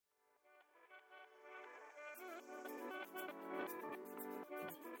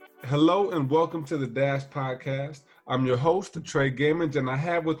Hello and welcome to the Dash Podcast. I'm your host, Trey Gamage, and I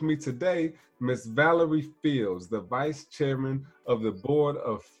have with me today Miss Valerie Fields, the Vice Chairman of the Board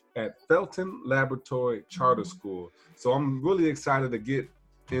at Felton Laboratory Charter School. So I'm really excited to get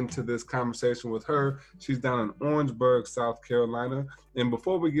into this conversation with her. She's down in Orangeburg, South Carolina. And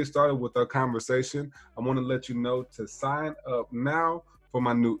before we get started with our conversation, I want to let you know to sign up now for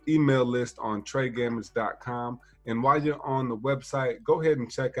my new email list on treygamage.com. And while you're on the website, go ahead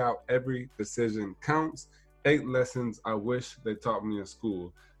and check out Every Decision Counts, 8 lessons I wish they taught me in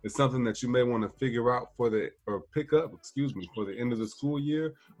school. It's something that you may want to figure out for the end of the school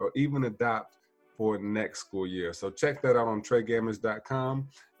year, or even adopt for next school year. So check that out on treygamage.com.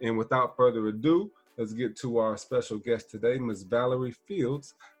 And without further ado, let's get to our special guest today, Ms. Valerie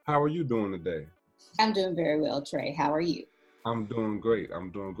Fields. How are you doing today? I'm doing very well, Trey. How are you? I'm doing great.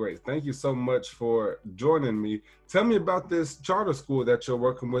 Thank you so much for joining me. Tell me about this charter school that you're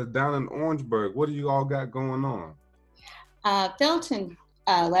working with down in Orangeburg. What do you all got going on? Felton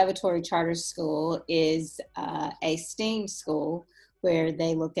Laboratory Charter School is a STEAM school where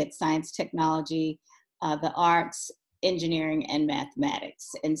they look at science, technology, the arts, engineering, and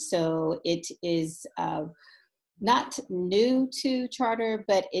mathematics. And so it is not new to charter,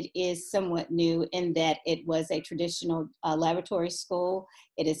 but it is somewhat new in that it was a traditional laboratory school.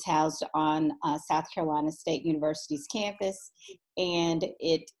 It is housed on South Carolina State University's campus, and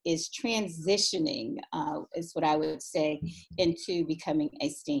it is transitioning, is what I would say, into becoming a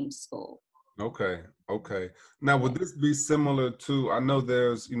STEAM school. Okay. Now, would this be similar to, I know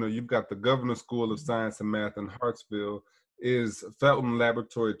there's, you've got the Governor School of Science and Math in Hartsville. Is Felton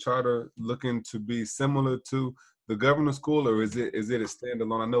Laboratory Charter looking to be similar to the Governor School, or is it a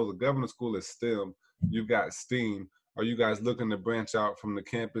standalone? I know the Governor School is STEM, you've got STEAM. Are you guys looking to branch out from the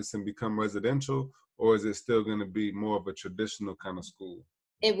campus and become residential, or is it still going to be more of a traditional kind of school?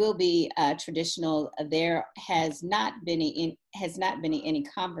 It will be traditional. There has not been any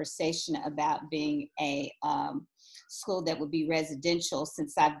conversation about being a school that would be residential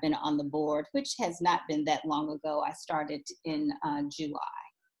since I've been on the board, which has not been that long ago. I started in July.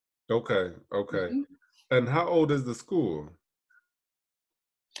 Okay. Mm-hmm. And how old is the school?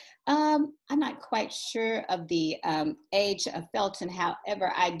 I'm not quite sure of the age of Felton.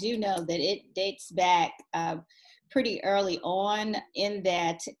 However, I do know that it dates back pretty early on, in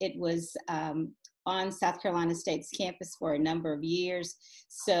that it was on South Carolina State's campus for a number of years.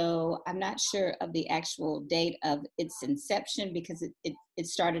 So I'm not sure of the actual date of its inception, because it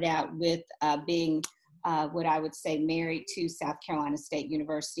started out with being what I would say married to South Carolina State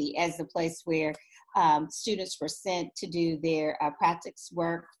University as the place where students were sent to do their practice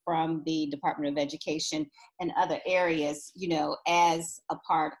work from the Department of Education and other areas, as a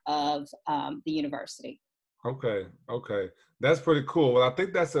part of the university. Okay. That's pretty cool. Well, I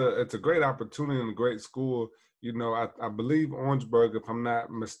think it's a great opportunity and a great school. I believe Orangeburg, if I'm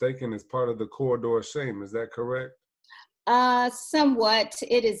not mistaken, is part of the Corridor of Shame. Is that correct? Somewhat.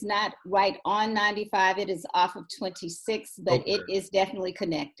 It is not right on 95. It is off of 26, but It is definitely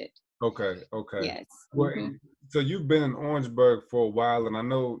connected. Okay. Yes. Well, so you've been in Orangeburg for a while, and I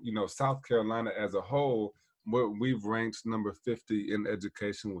know, South Carolina as a whole, we've ranked number 50 in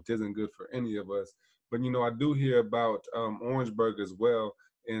education, which isn't good for any of us. But, I do hear about Orangeburg as well,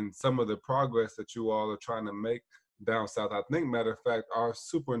 and some of the progress that you all are trying to make down south. I think, matter of fact, our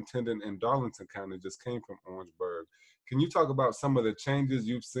superintendent in Darlington County just came from Orangeburg. Can you talk about some of the changes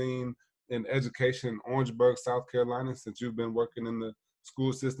you've seen in education in Orangeburg, South Carolina, since you've been working in the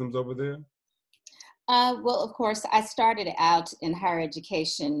school systems over there? Well, of course, I started out in higher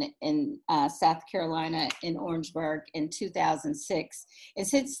education in South Carolina in Orangeburg in 2006. And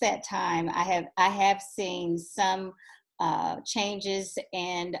since that time, I have seen some changes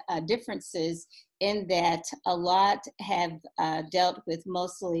and differences, in that a lot have dealt with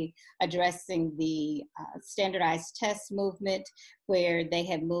mostly addressing the standardized test movement, where they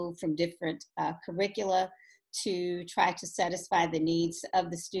have moved from different curricula to try to satisfy the needs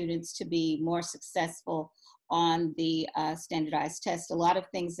of the students to be more successful on the standardized test. A lot of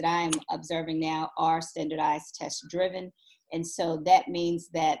things that I am observing now are standardized test driven. And so that means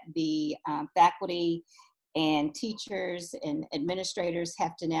that the faculty and teachers and administrators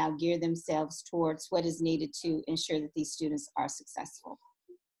have to now gear themselves towards what is needed to ensure that these students are successful.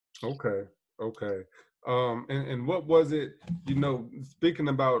 Okay. And what was it, speaking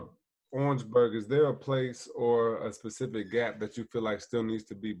about Orangeburg, is there a place or a specific gap that you feel like still needs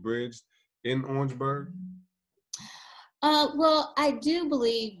to be bridged in Orangeburg? Well, I do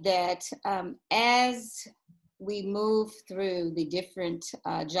believe that as we move through the different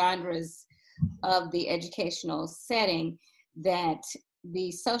genres of the educational setting, that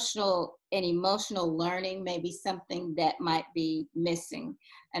the social and emotional learning may be something that might be missing.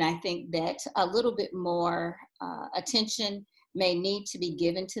 And I think that a little bit more attention may need to be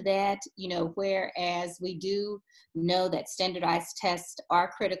given to that, whereas we do know that standardized tests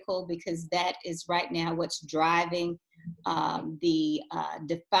are critical because that is right now what's driving the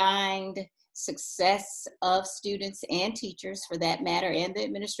defined success of students and teachers for that matter, and the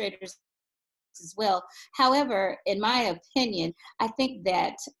administrators as well. However, in my opinion, I think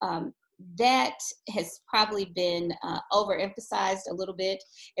that that has probably been overemphasized a little bit,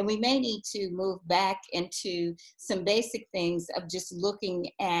 and we may need to move back into some basic things of just looking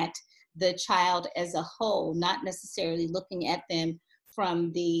at the child as a whole, not necessarily looking at them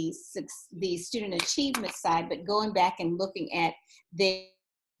from the student achievement side, but going back and looking at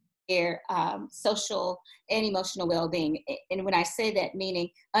their social and emotional well-being. And when I say that, meaning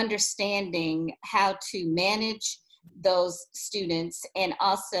understanding how to manage those students, and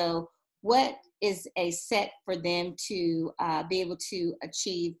also what is a set for them to be able to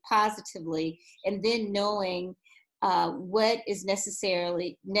achieve positively, and then knowing what is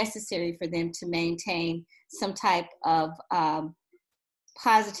necessary for them to maintain some type of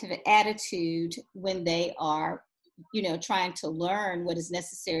positive attitude when they are trying to learn what is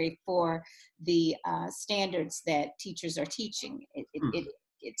necessary for the standards that teachers are teaching.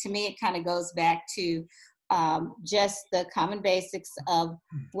 To me, it kind of goes back to just the common basics of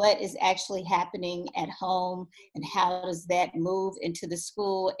what is actually happening at home and how does that move into the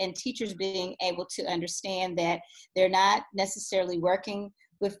school, and teachers being able to understand that they're not necessarily working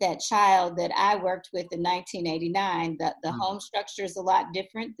with that child that I worked with in 1989. The home structure is a lot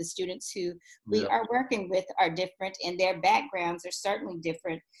different. The students who we are working with are different, and their backgrounds are certainly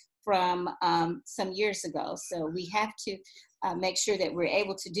different from some years ago. So we have to make sure that we're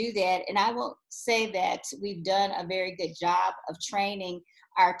able to do that. And I will say that we've done a very good job of training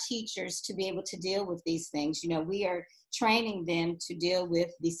our teachers to be able to deal with these things. We are training them to deal with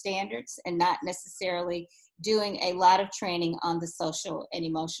the standards and not necessarily doing a lot of training on the social and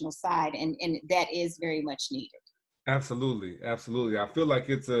emotional side. And that is very much needed. Absolutely. Absolutely. I feel like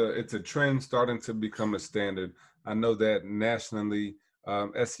it's a trend starting to become a standard. I know that nationally,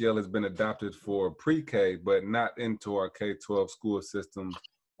 SEL has been adopted for pre-K, but not into our K-12 school systems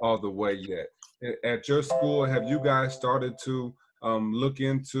all the way yet. At your school, have you guys started to look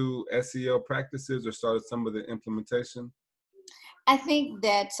into SEL practices or started some of the implementation? I think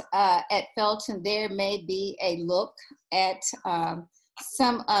that at Felton, there may be a look at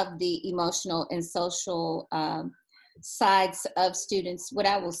some of the emotional and social sides of students. What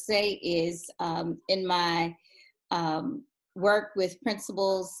I will say is in my work with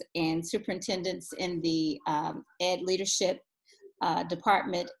principals and superintendents in the ed leadership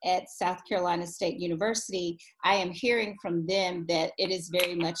department at South Carolina State University, I am hearing from them that it is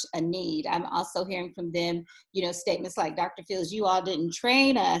very much a need. I'm also hearing from them, statements like, Dr. Fields, you all didn't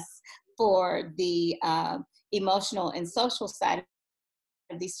train us for the emotional and social side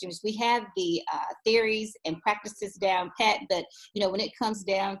of these students. We have the theories and practices down pat, but when it comes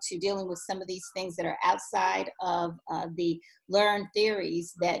down to dealing with some of these things that are outside of the learned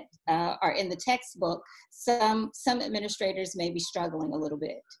theories that are in the textbook, some administrators may be struggling a little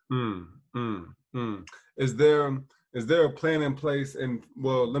bit. Is there a plan in place? And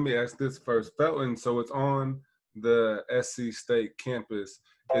well, let me ask this first, Felton. So it's on the SC State campus.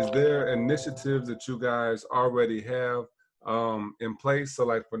 Is there initiatives that you guys already have in place? So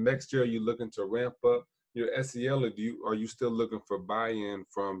like for next year, are you looking to ramp up your SEL, or are you still looking for buy-in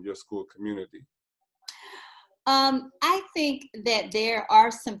from your school community? I think that there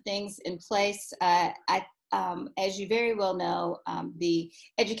are some things in place. As you very well know, the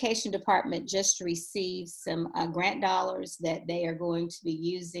education department just received some grant dollars that they are going to be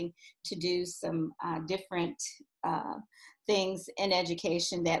using to do some different things in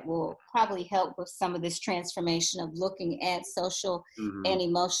education that will probably help with some of this transformation of looking at social and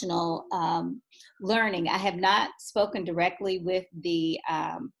emotional learning. I have not spoken directly with the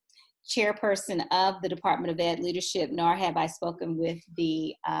chairperson of the Department of Ed Leadership, nor have I spoken with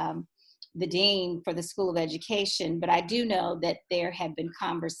the dean for the School of Education, but I do know that there have been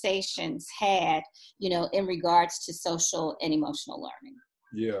conversations had, in regards to social and emotional learning.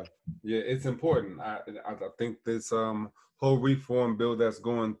 Yeah, it's important. I think this whole reform bill that's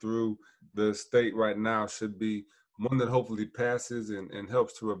going through the state right now should be one that hopefully passes and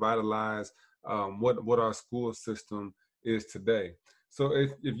helps to revitalize what our school system is today. So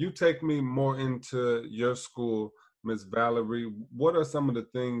if you take me more into your school, Ms. Valerie, what are some of the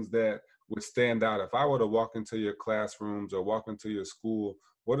things that would stand out? If I were to walk into your classrooms or walk into your school,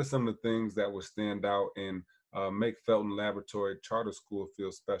 what are some of the things that would stand out in make Felton Laboratory Charter School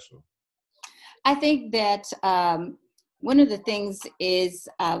feel special? I think that one of the things is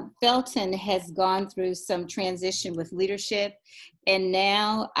Felton has gone through some transition with leadership, and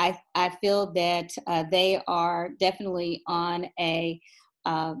now I feel that they are definitely on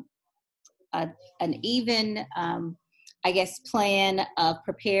uh, an even, I guess, plan of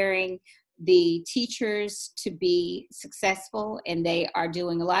preparing the teachers to be successful, and they are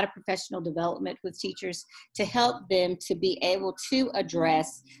doing a lot of professional development with teachers to help them to be able to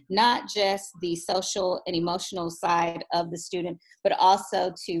address not just the social and emotional side of the student, but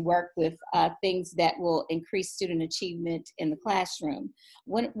also to work with things that will increase student achievement in the classroom.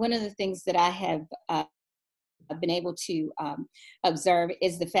 One of the things that I have been able to observe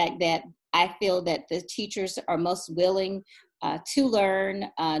is the fact that I feel that the teachers are most willing to learn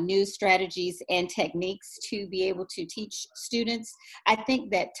new strategies and techniques to be able to teach students. I think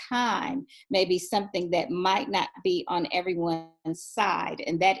that time may be something that might not be on everyone's side,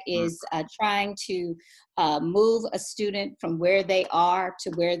 and that is trying to move a student from where they are to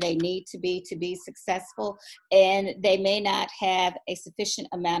where they need to be successful, and they may not have a sufficient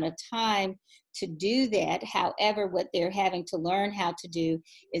amount of time to do that. However, what they're having to learn how to do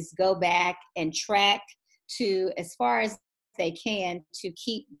is go back and track to as far as they can to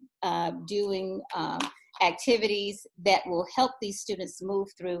keep doing activities that will help these students move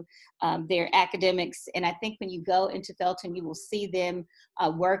through their academics. And I think when you go into Felton, you will see them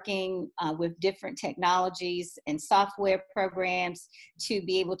working with different technologies and software programs to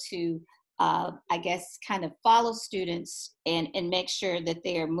be able to I guess, kind of follow students and make sure that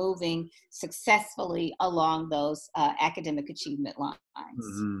they are moving successfully along those academic achievement lines.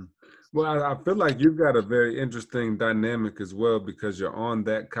 Mm-hmm. Well, I feel like you've got a very interesting dynamic as well, because you're on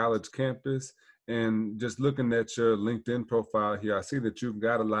that college campus. And just looking at your LinkedIn profile here, I see that you've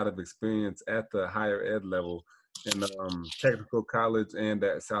got a lot of experience at the higher ed level in technical college and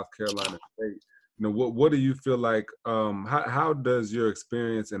at South Carolina State. You know, what do you feel like, how does your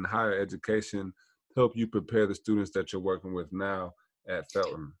experience in higher education help you prepare the students that you're working with now at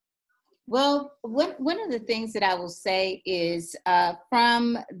Felton? Well, one of the things that I will say is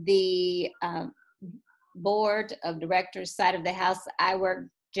from the board of directors side of the house, I work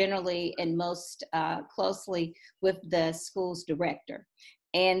generally and most closely with the school's director.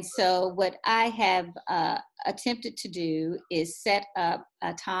 And so what I have attempted to do is set up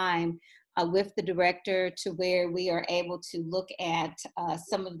a time with the director to where we are able to look at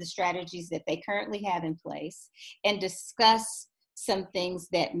some of the strategies that they currently have in place and discuss some things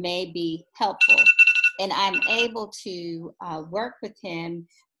that may be helpful. And I'm able to work with him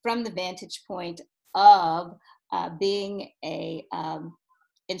from the vantage point of being a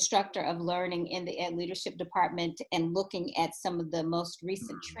instructor of learning in the Ed Leadership Department and looking at some of the most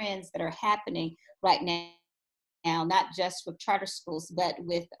recent trends that are happening right now, not just with charter schools, but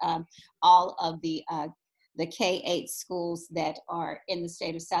with all of the K-8 schools that are in the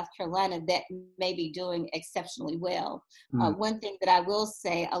state of South Carolina that may be doing exceptionally well. One thing that I will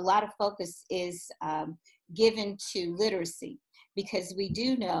say, a lot of focus is given to literacy, because we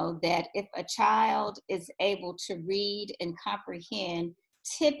do know that if a child is able to read and comprehend,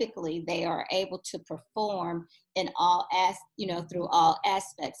 typically they are able to perform in through all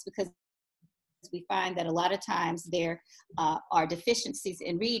aspects, because we find that a lot of times there are deficiencies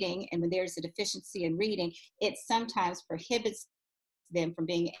in reading, and when there's a deficiency in reading, it sometimes prohibits them from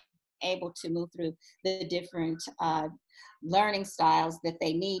being able to move through the different learning styles that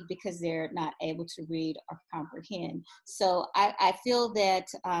they need, because they're not able to read or comprehend. So I feel that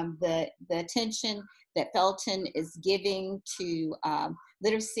the attention that Felton is giving to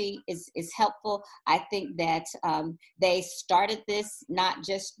literacy is helpful. I think that they started this not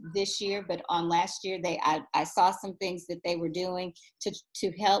just this year, but on last year. I saw some things that they were doing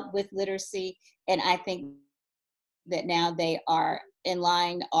to help with literacy, and I think that now they are in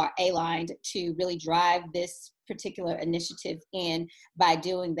line or aligned to really drive this particular initiative in by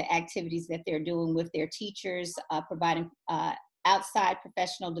doing the activities that they're doing with their teachers, providing outside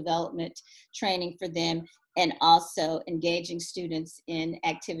professional development training for them, and also engaging students in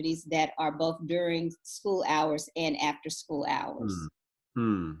activities that are both during school hours and after school hours.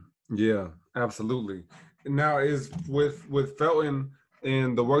 Yeah, absolutely. Now, is with Felton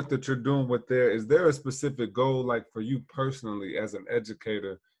and the work that you're doing with there, is there a specific goal, like for you personally as an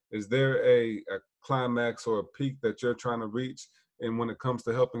educator? Is there a climax or a peak that you're trying to reach, and when it comes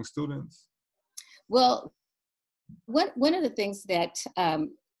to helping students? Well, one of the things that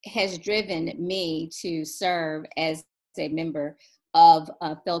has driven me to serve as a member of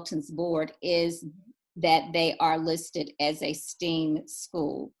Felton's board is that they are listed as a STEAM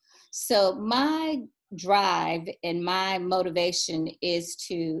school. So my drive and my motivation is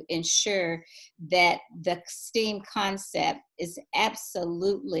to ensure that the STEAM concept is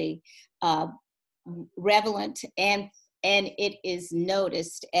absolutely relevant and it is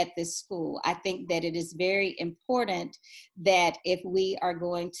noticed at this school. I think that it is very important that if we are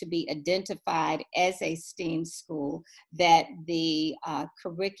going to be identified as a STEAM school, that the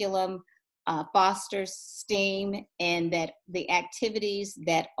curriculum fosters STEAM and that the activities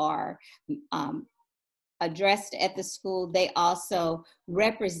that are addressed at the school, they also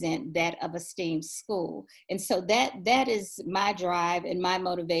represent that of a STEAM school. And so that is my drive and my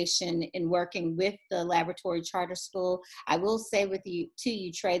motivation in working with the Laboratory Charter School. I will say to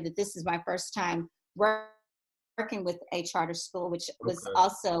you, Trey, that this is my first time working with a charter school, which was Okay.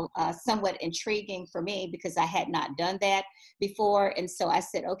 also somewhat intriguing for me because I had not done that before. And so I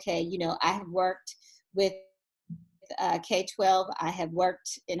said, okay, I have worked with K-12. I have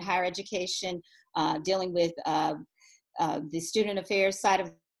worked in higher education, dealing with the student affairs side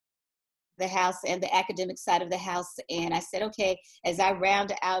of the house and the academic side of the house. And I said, okay, as I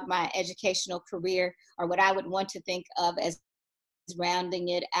round out my educational career, or what I would want to think of as rounding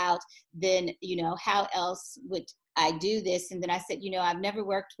it out, then, how else would I do this? And then I said, I've never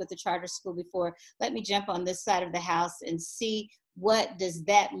worked with a charter school before. Let me jump on this side of the house and see what does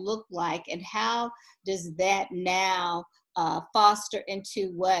that look like and how does that now foster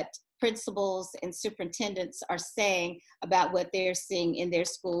into what principals and superintendents are saying about what they're seeing in their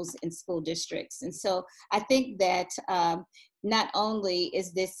schools and school districts. And so I think that not only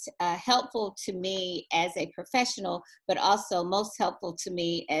is this helpful to me as a professional, but also most helpful to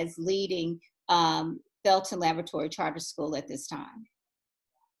me as leading Felton Laboratory Charter School at this time.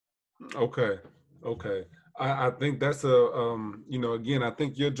 Okay. Okay. I think that's again, I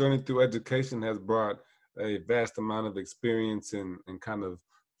think your journey through education has brought a vast amount of experience and kind of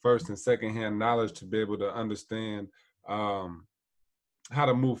first and second hand knowledge to be able to understand how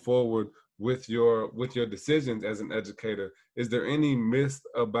to move forward with your decisions as an educator. Is there any myth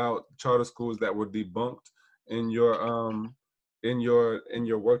about charter schools that were debunked in your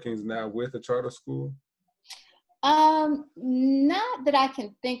workings now with a charter school? Not that I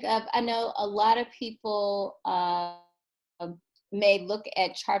can think of. I know a lot of people may look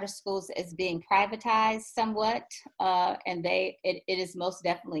at charter schools as being privatized somewhat, and it is most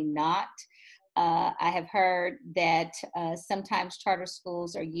definitely not. I have heard that sometimes charter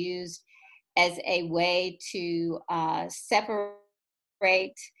schools are used as a way to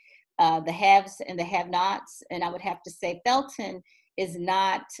separate the haves and the have-nots, and I would have to say Felton is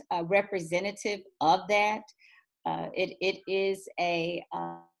not representative of that. It is a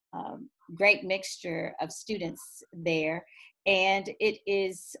great mixture of students there, and it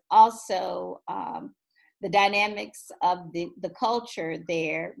is also the dynamics of the culture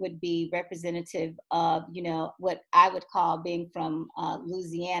there would be representative of what I would call, being from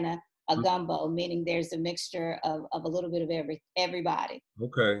Louisiana, a gumbo, meaning there's a mixture of a little bit of everybody.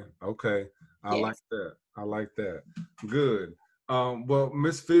 Okay, okay. I like Yes. that. I like that. Good. Well,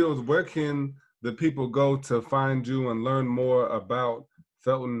 Miss Fields, where can the people go to find you and learn more about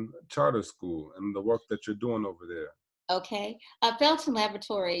Felton Charter School and the work that you're doing over there? Okay. Felton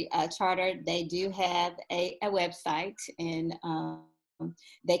Laboratory Charter, they do have a website, and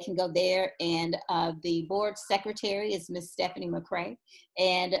they can go there. And the board secretary is Miss Stephanie McCrae.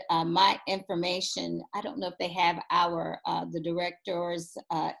 And my information, I don't know if they have the director's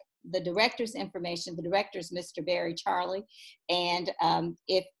information. The director's Mr. Barry Charlie. And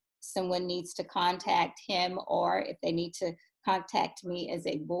if someone needs to contact him, or if they need to contact me as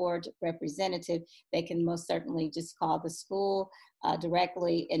a board representative, they can most certainly just call the school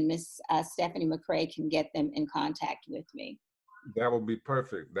directly, and Miss Stephanie McCrae can get them in contact with me. That would be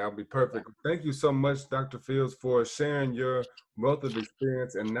perfect. That would be perfect. Thank you so much, Dr. Fields, for sharing your wealth of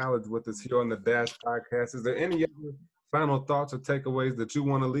experience and knowledge with us here on the Dash Podcast. Is there any other final thoughts or takeaways that you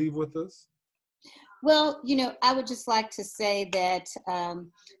want to leave with us? Well, I would just like to say that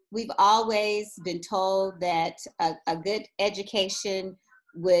we've always been told that a good education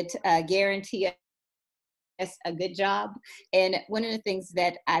would guarantee us a good job. And one of the things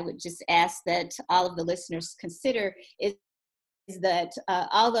that I would just ask that all of the listeners consider is that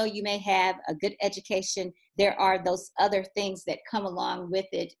although you may have a good education, there are those other things that come along with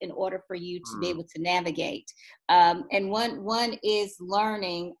it in order for you to be able to navigate. And one is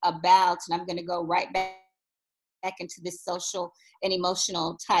learning about, and I'm going to go right back into this social and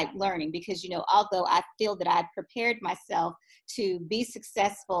emotional type learning, because although I feel that I prepared myself to be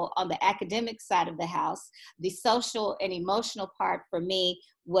successful on the academic side of the house, the social and emotional part for me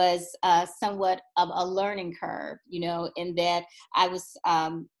was somewhat of a learning curve, in that I was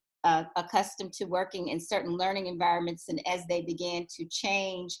accustomed to working in certain learning environments, and as they began to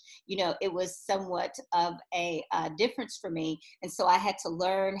change, it was somewhat of a difference for me. And so I had to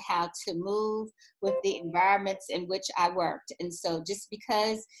learn how to move with the environments in which I worked. And so just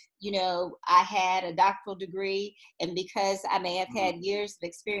because I had a doctoral degree, and because I may have had years of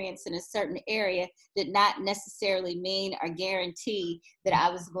experience in a certain area, did not necessarily mean or guarantee that I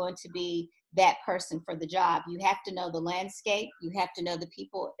was going to be that person for the job. You have to know the landscape, you have to know the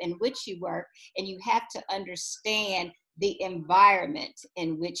people in which you work, and you have to understand the environment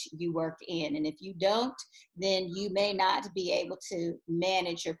in which you work in. And if you don't, then you may not be able to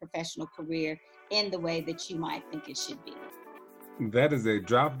manage your professional career in the way that you might think it should be. That is a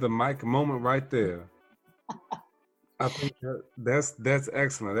drop the mic moment right there. I think that's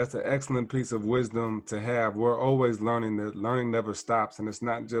excellent. That's an excellent piece of wisdom to have. We're always learning. That learning never stops, and it's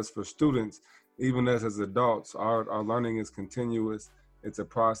not just for students. Even as adults, our learning is continuous. It's a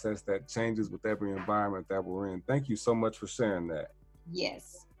process that changes with every environment that we're in. Thank you so much for sharing that.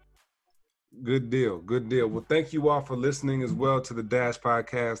 Yes. Good deal. Good deal. Well, thank you all for listening as well to the Dash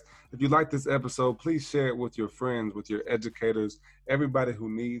Podcast. If you like this episode, please share it with your friends, with your educators, everybody who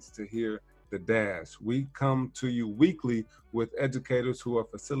needs to hear the Dash. We come to you weekly with educators who are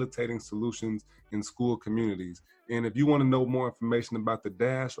facilitating solutions in school communities. And if you want to know more information about the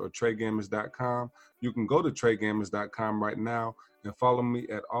Dash or TreyGamage.com, you can go to TreyGamage.com right now and follow me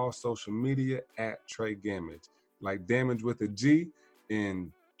at all social media at TreyGamage, like damage with a G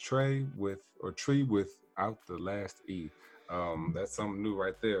and Trey tree without the last E. That's something new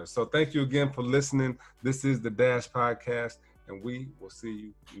right there. So thank you again for listening. This is the Dash Podcast, and we will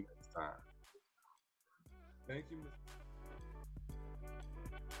see you next time. Thank you, Ms.